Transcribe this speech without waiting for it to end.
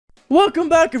Welcome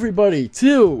back, everybody,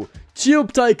 to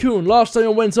Tube Tycoon. Last time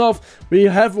it went off, we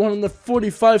have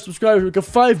 145 subscribers. We got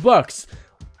 $5.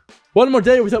 One more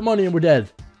day without money and we're dead.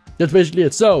 That's basically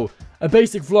it. So, a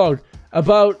basic vlog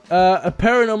about a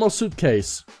paranormal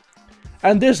suitcase.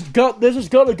 And this has got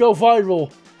to go viral.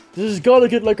 This has got to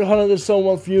get like 100 and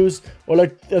so views, or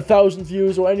like 1,000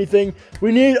 views, or anything.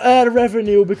 We need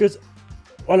revenue because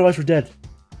otherwise we're dead.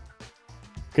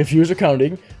 Okay, views are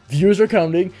counting. Views are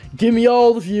counting. Give me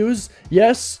all the views.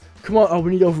 Yes. Come on. Oh,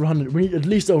 we need over 100. We need at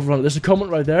least over 100. There's a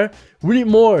comment right there. We need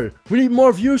more. We need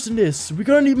more views than this. We're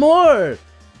gonna need more.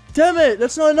 Damn it.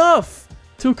 That's not enough.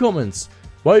 2 comments.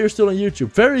 While you're still on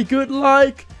YouTube. Very good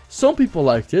like. Some people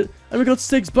liked it. And we got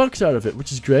 $6 out of it,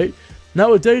 which is great.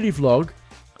 Now a daily vlog.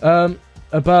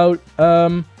 About,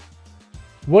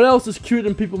 what else is cute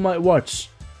and people might watch?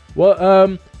 What,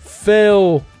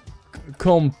 fail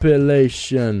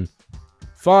compilation.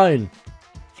 Fine.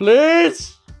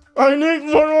 Please! I need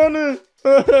more money!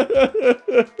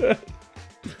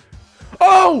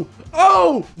 Oh!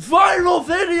 Oh! Viral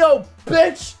video,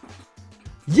 bitch!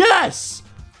 Yes!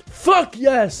 Fuck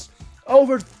yes!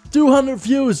 Over 200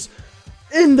 views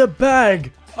in the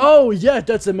bag! Oh yeah,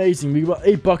 that's amazing. We got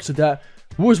 $8 of that.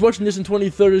 Who was watching this in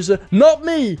 2030? Not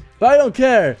me! But I don't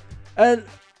care. And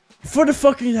for the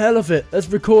fucking hell of it, let's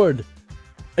record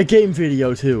a game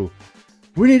video too.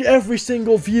 We need every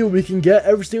single view we can get,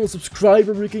 every single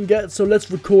subscriber we can get, so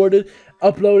let's record it,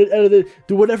 upload it, edit it,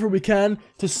 do whatever we can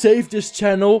to save this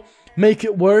channel, make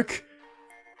it work.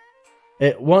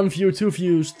 1 view, 2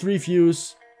 views, 3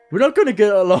 views. We're not gonna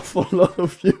get a lot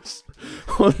of views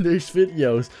on these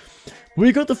videos.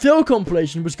 We got the fail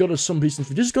compilation, which got us some decent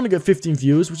views. This is gonna get 15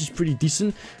 views, which is pretty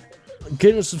decent.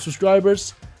 Getting us some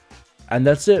subscribers, and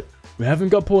that's it. We haven't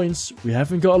got points, we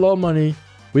haven't got a lot of money.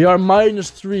 We are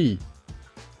 -3.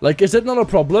 Like, is that not a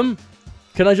problem?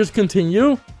 Can I just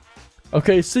continue?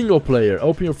 Okay, single player.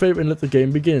 Open your favorite and let the game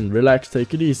begin. Relax,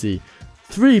 take it easy.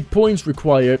 3 points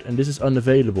required, and this is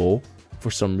unavailable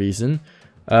for some reason.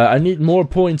 I need more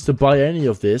points to buy any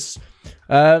of this.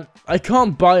 I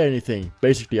can't buy anything,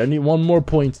 basically. I need 1 more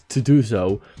point to do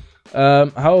so.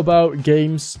 How about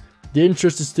games? The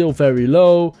interest is still very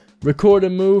low. Record a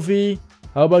movie.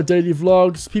 How about daily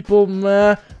vlogs? People,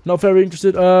 meh, not very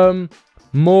interested.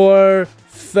 More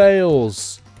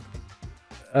fails.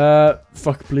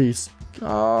 Fuck, please.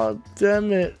 God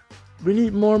damn it. We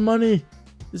need more money.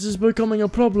 This is becoming a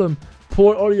problem.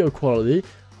 Poor audio quality.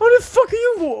 What the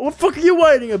fuck are you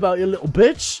whining about, you little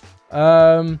bitch?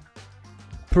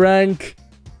 Prank.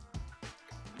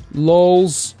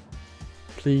 Lols.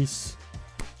 Please.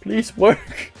 Please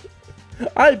work.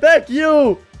 I beg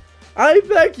you. I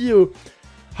beg you.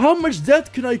 How much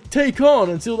debt can I take on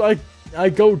until I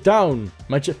go down?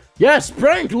 Yes,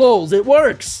 prank lols, it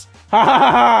works! Ha ha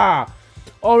ha ha!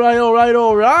 Alright, alright,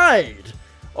 alright!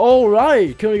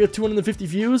 Alright, can we get 250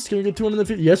 views? Can we get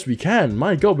 250? Yes, we can.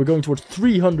 My god, we're going towards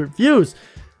 300 views!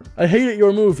 I hated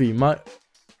your movie,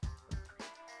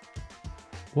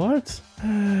 What?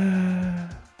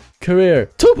 Career.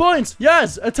 2 points!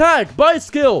 Yes! Attack! Buy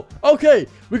skill! Okay,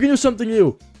 we can do something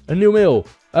new. A new meal.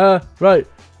 Right.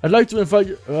 I'd like to invite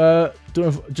you,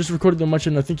 just recorded on my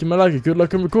channel. I think you might like it. Good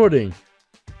luck on recording.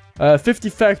 50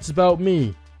 facts about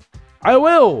me. I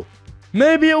will!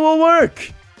 Maybe it will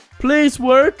work! Please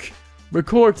work!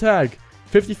 Record tag.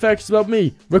 50 facts about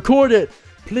me. Record it!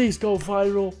 Please go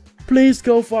viral. Please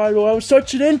go viral. I'm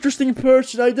such an interesting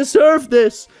person. I deserve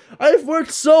this! I've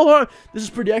worked so hard! This is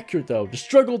pretty accurate though. The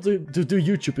struggle to do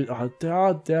YouTube. Oh,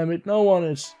 god damn it. No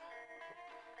one's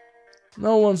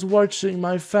watching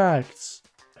my facts.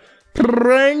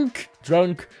 Prank!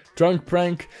 Drunk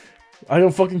prank. I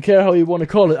don't fucking care how you want to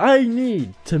call it. I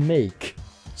need to make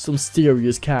some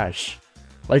serious cash.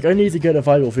 Like, I need to get a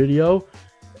viral video.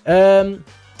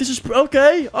 This is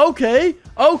okay.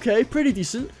 Pretty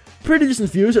decent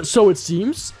views, so it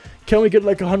seems. Can we get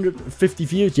like 150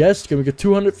 views? Yes. Can we get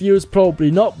 200 views?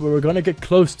 Probably not, but we're gonna get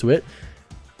close to it.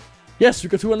 Yes, we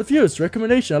got 200 views.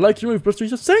 Recommendation. I like your movie.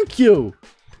 Thank you.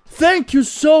 Thank you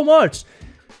so much.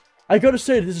 I gotta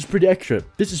say, this is pretty accurate.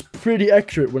 This is pretty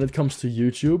accurate when it comes to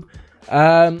YouTube.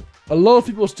 A lot of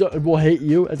people will hate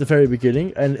you at the very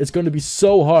beginning, and it's going to be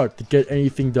so hard to get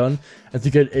anything done and to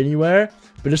get anywhere.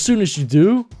 But as soon as you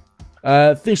do,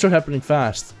 things start happening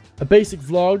fast. A basic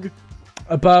vlog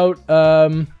about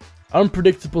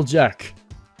unpredictable Jack.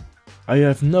 I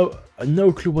have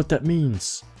no clue what that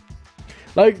means.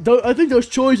 Like, I think those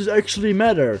choices actually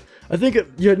matter. I think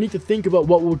you need to think about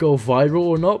what will go viral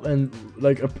or not, and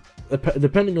like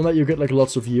depending on that, you get like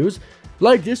lots of views.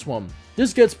 Like this one.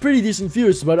 This gets pretty decent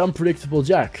views about Unpredictable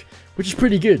Jack, which is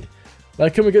pretty good.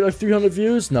 Like, can we get like 300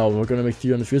 views? No, we're gonna make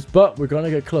 300 views, but we're gonna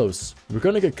get close. We're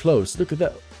gonna get close. Look at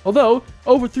that. Although,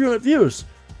 over 300 views.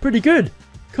 Pretty good.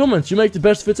 Comments, you make the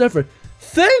best fits ever.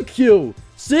 Thank you!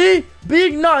 See?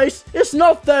 Being nice is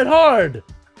not that hard.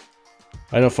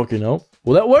 I don't fucking know.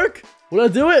 Will that work? Will I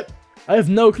do it? I have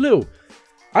no clue.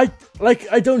 I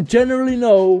don't generally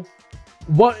know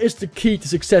what is the key to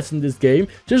success in this game.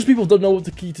 Just people don't know what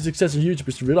the key to success in YouTube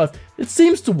is in real life. It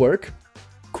seems to work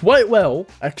quite well,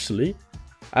 actually.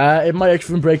 It might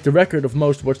actually break the record of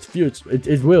most watched views.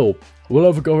 It will. It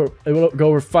will go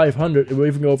over 500. It will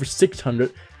even go over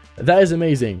 600. That is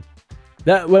amazing.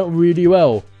 That went really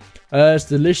well. It's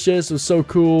delicious. It was so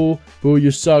cool. Boo,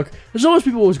 you suck. There's always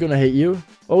people who's gonna hate you.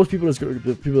 Always people that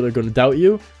are gonna doubt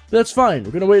you. But that's fine.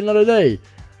 We're gonna wait another day.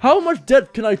 How much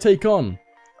debt can I take on?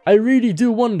 I really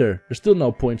do wonder. There's still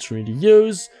no points for me to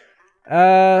use.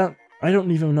 I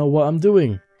don't even know what I'm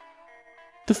doing.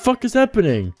 The fuck is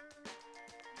happening?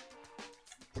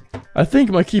 I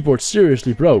think my keyboard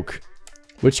seriously broke,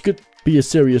 which could be a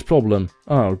serious problem.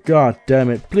 Oh god damn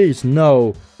it, please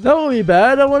no. That would be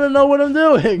bad. I want to know what I'm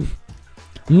doing.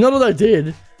 Not that I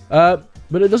did,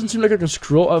 but it doesn't seem like I can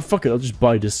scroll. Oh, fuck it, I'll just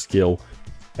buy this skill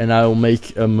and I'll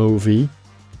make a movie,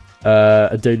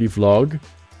 a daily vlog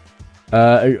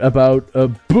about a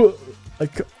book.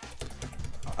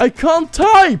 I can't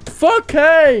type.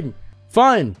 Fucking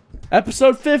fine.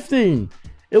 Episode 15.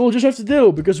 It will just have to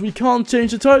do, because we can't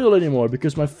change the title anymore,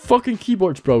 because my fucking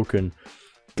keyboard's broken.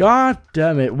 God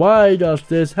damn it, why does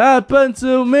this happen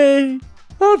to me?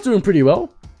 Oh, I'm doing pretty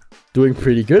well. Doing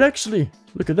pretty good, actually.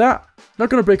 Look at that. Not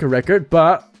gonna break a record,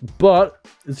 but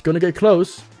it's gonna get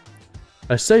close.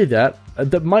 I say that.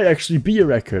 That might actually be a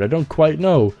record, I don't quite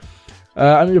know.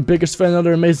 I'm your biggest fan,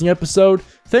 another amazing episode.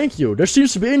 Thank you. There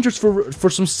seems to be interest for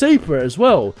some Saper as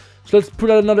well. So let's put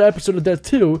out another episode of that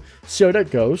too, see how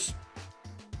that goes.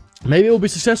 Maybe it will be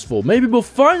successful. Maybe we'll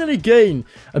finally gain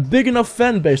a big enough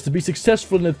fan base to be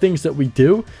successful in the things that we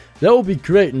do. That will be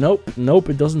great. Nope,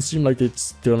 it doesn't seem like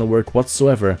it's gonna work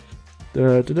whatsoever.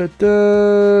 Just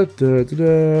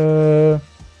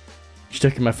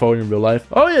checking my phone in real life.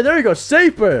 Oh yeah, there you go,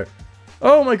 Saper!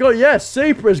 Oh my god, yes,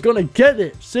 Saper is gonna get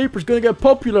it. Saper's gonna get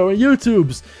popular on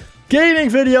YouTube's gaming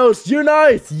videos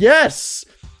unite! Yes!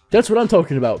 That's what I'm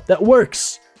talking about. That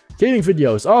works. Gaming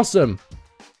videos, awesome.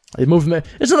 A movie.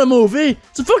 It's not a movie.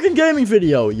 It's a fucking gaming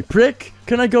video, you prick.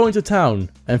 Can I go into town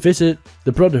and visit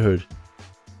the Brotherhood?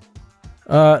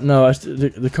 No.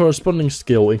 The corresponding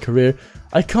skill in career.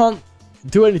 I can't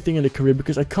do anything in the career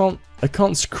because I can't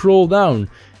scroll down.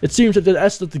 It seems that the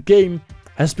asset of the game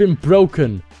has been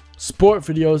broken. Sport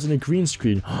videos and a green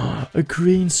screen. A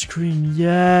green screen.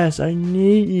 Yes, I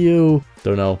need you.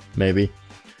 Don't know. Maybe.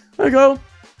 There you go.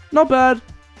 Not bad.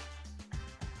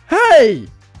 Hey!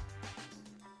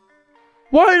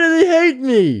 Why do they hate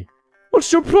me?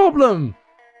 What's your problem?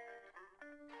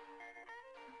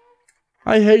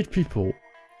 I hate people.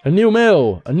 A new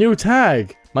mail. A new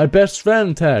tag. My best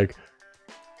friend tag.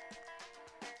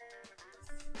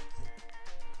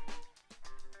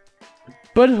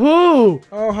 But who?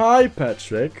 Oh, hi,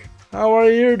 Patrick. How are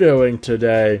you doing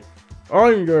today?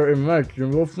 I'm your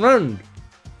imaginable friend.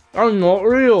 I'm not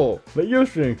real, but you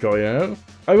think I am.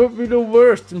 I would be the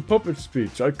worst in puppet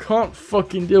speech. I can't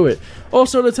fucking do it.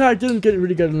 Also, the tag didn't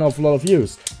really get an awful lot of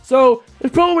views. So,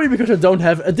 it's probably because I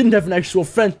didn't have an actual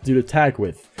friend to do the tag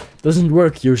with. Doesn't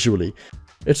work usually.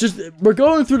 It's just, we're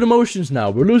going through the motions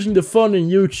now. We're losing the fun in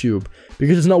YouTube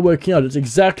because it's not working out. It's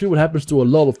exactly what happens to a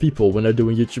lot of people when they're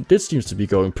doing YouTube. This seems to be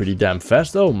going pretty damn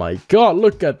fast. Oh my god,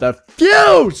 look at that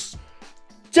views!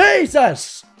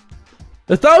 Jesus!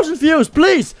 1,000 views,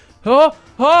 please!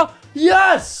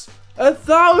 Yes!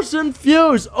 1,000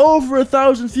 views! Over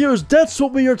 1,000 views! That's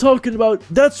what we are talking about.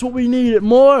 That's what we needed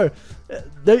more.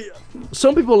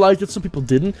 Some people liked it, some people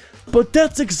didn't. But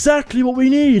that's exactly what we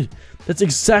need. That's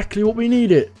exactly what we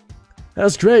needed.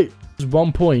 That's great. There's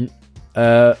 1 point.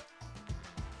 Oh,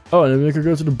 and then we could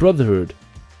go to the Brotherhood.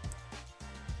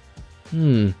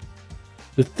 The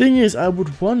thing is, I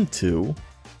would want to.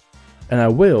 And I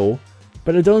will.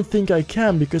 But I don't think I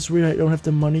can because we don't have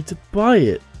the money to buy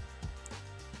it.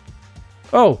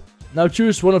 Oh, now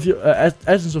choose one of your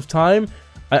essence of time,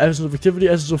 essence of activity,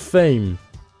 essence of fame.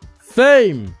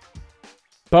 Fame!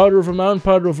 Powder of amount,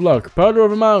 powder of luck. Powder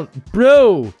of amount.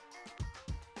 Bro!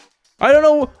 I don't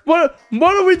know. What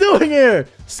are we doing here?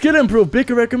 Skill improve,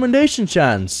 bigger recommendation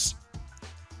chance.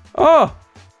 Oh.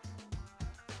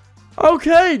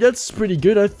 Okay, that's pretty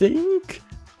good, I think.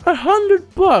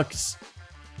 $100.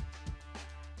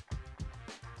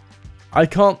 I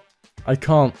can't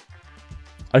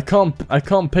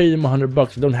pay them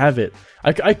 $100. I don't have it.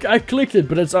 I clicked it,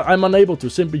 but I'm unable to,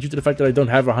 simply due to the fact that I don't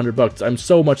have $100. I'm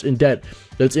so much in debt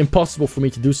that it's impossible for me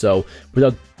to do so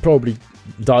without probably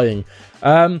dying.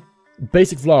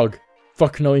 Basic vlog,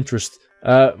 fuck no interest.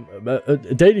 A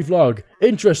daily vlog,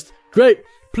 interest, great,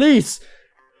 please.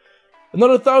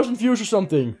 Another 1,000 views or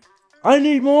something. I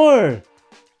need more.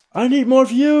 I need more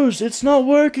views. It's not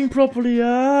working properly.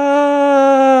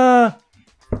 Oh,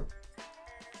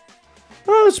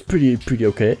 it's pretty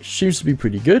okay. Seems to be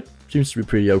pretty good. Seems to be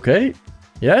pretty okay.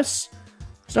 Yes.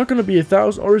 It's not gonna be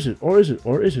 1,000, or is it? Or is it?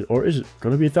 Or is it? Or is it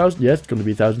gonna be 1,000? Yes, it's gonna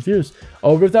be 1,000 views.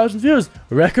 Over 1,000 views.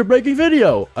 Record-breaking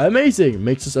video. Amazing.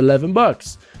 Makes us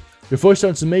 $11. Your voice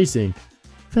sounds amazing.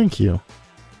 Thank you.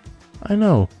 I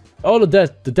know. All the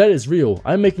debt is real.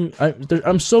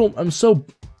 I'm so.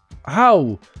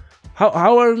 How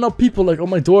are there not people like on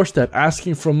my doorstep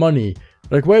asking for money?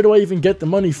 Like, where do I even get the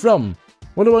money from?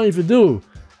 What do I even do?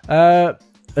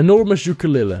 Enormous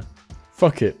ukulele.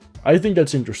 Fuck it. I think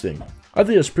that's interesting. I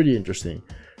think that's pretty interesting.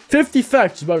 50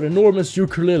 facts about enormous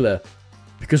ukulele.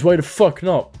 Because why the fuck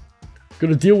not?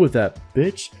 Gonna deal with that,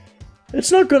 bitch.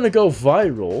 It's not gonna go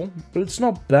viral, but it's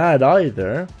not bad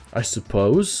either, I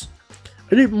suppose.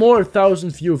 I need more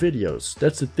 1,000 view videos.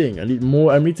 That's the thing. I need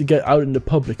more. I need to get out in the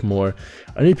public more.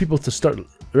 I need people to start.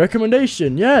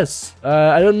 Recommendation, yes.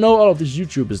 I don't know all of these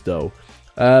YouTubers though.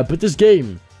 But this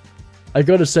game, I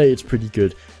gotta say, it's pretty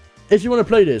good. If you want to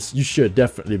play this, you should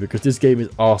definitely, because this game is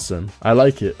awesome. I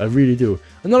like it. I really do.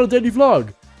 Another daily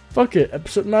vlog. Fuck it.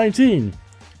 Episode 19.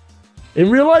 In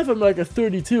real life, I'm like at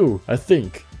 32, I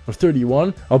think. Or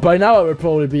 31. Oh, by now I would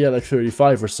probably be at like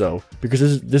 35 or so, because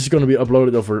this is going to be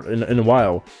uploaded over in a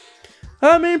while.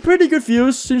 I mean, pretty good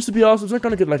views. Seems to be awesome. It's not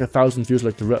going to get like 1,000 views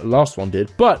like the last one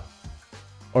did, but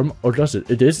or does it?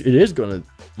 It is going to.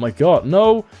 My God,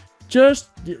 no. Just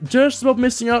about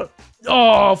missing out.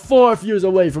 Oh, 4 views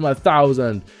away from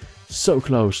 1,000. So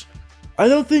close. I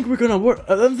don't think we're gonna work.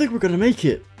 I don't think we're gonna make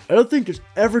it. I don't think there's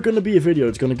ever gonna be a video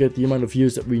that's gonna get the amount of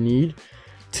views that we need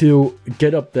to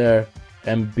get up there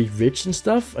and be rich and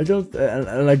stuff. I don't,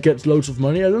 and I get loads of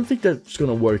money. I don't think that's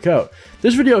gonna work out.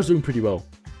 This video is doing pretty well.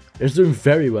 It's doing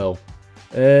very well.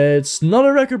 It's not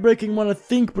a record-breaking one, I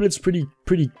think, but it's pretty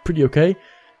okay.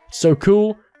 So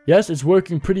cool. Yes, it's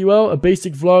working pretty well. A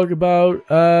basic vlog about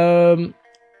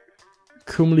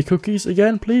Kumli cookies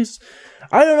again, please.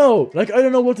 I don't know. Like, I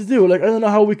don't know what to do. Like, I don't know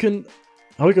how we can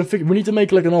figure. We need to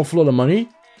make like an awful lot of money,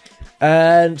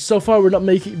 and so far we're not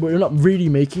really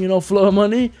making an awful lot of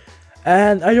money.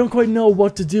 And I don't quite know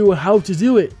what to do or how to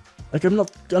do it. Like, I'm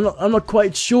not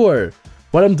quite sure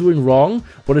what I'm doing wrong,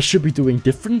 what I should be doing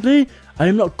differently.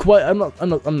 I'm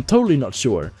totally not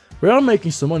sure. We are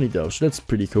making some money though, so that's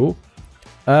pretty cool.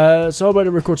 So how about I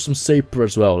record some Saper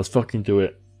as well? Let's fucking do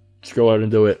it. Let's go out and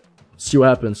do it. See what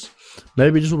happens.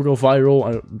 Maybe this will go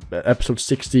viral. Episode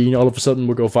 16, all of a sudden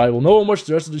we'll go viral. No one watched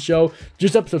the rest of the show.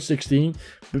 Just episode 16.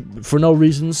 For no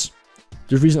reasons.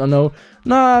 Just reason I know.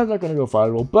 Nah, it's not gonna go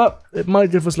viral. But it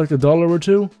might give us like $1 or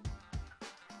 $2.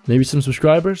 Maybe some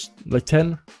subscribers. Like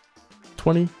 10,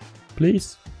 20,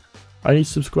 please. I need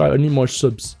subscribe. I need more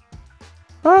subs.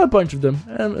 A bunch of them.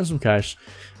 And some cash.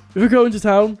 If we go into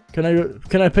town, can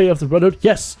I pay off the Brotherhood?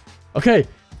 Yes! Okay.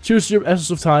 Choose your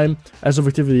essence of time, essence of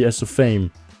activity, essence of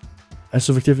fame. Essence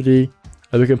of activity,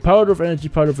 we can powder of energy,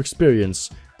 powder of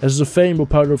experience. Essence of fame will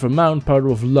powder of amount, powder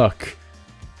of luck.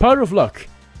 Powder of luck.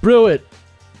 Brew it.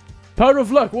 Powder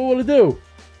of luck, what will it do?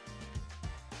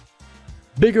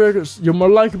 Bigger, you're more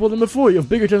likable than before. You have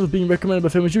bigger chance of being recommended by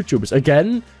famous YouTubers.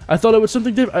 Again, I thought it was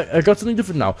something different. I got something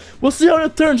different now. We'll see how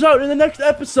it turns out in the next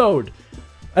episode.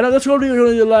 And that's probably going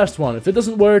to be the last one. If it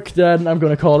doesn't work, then I'm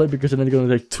going to call it, because then it's going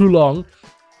to take too long.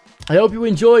 I hope you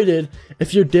enjoyed it.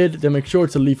 If you did, then make sure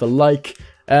to leave a like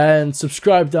and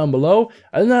subscribe down below.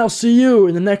 And then I'll see you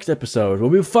in the next episode, where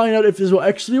we'll find out if this will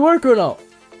actually work or not.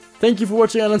 Thank you for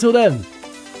watching, and until then,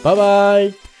 bye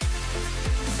bye.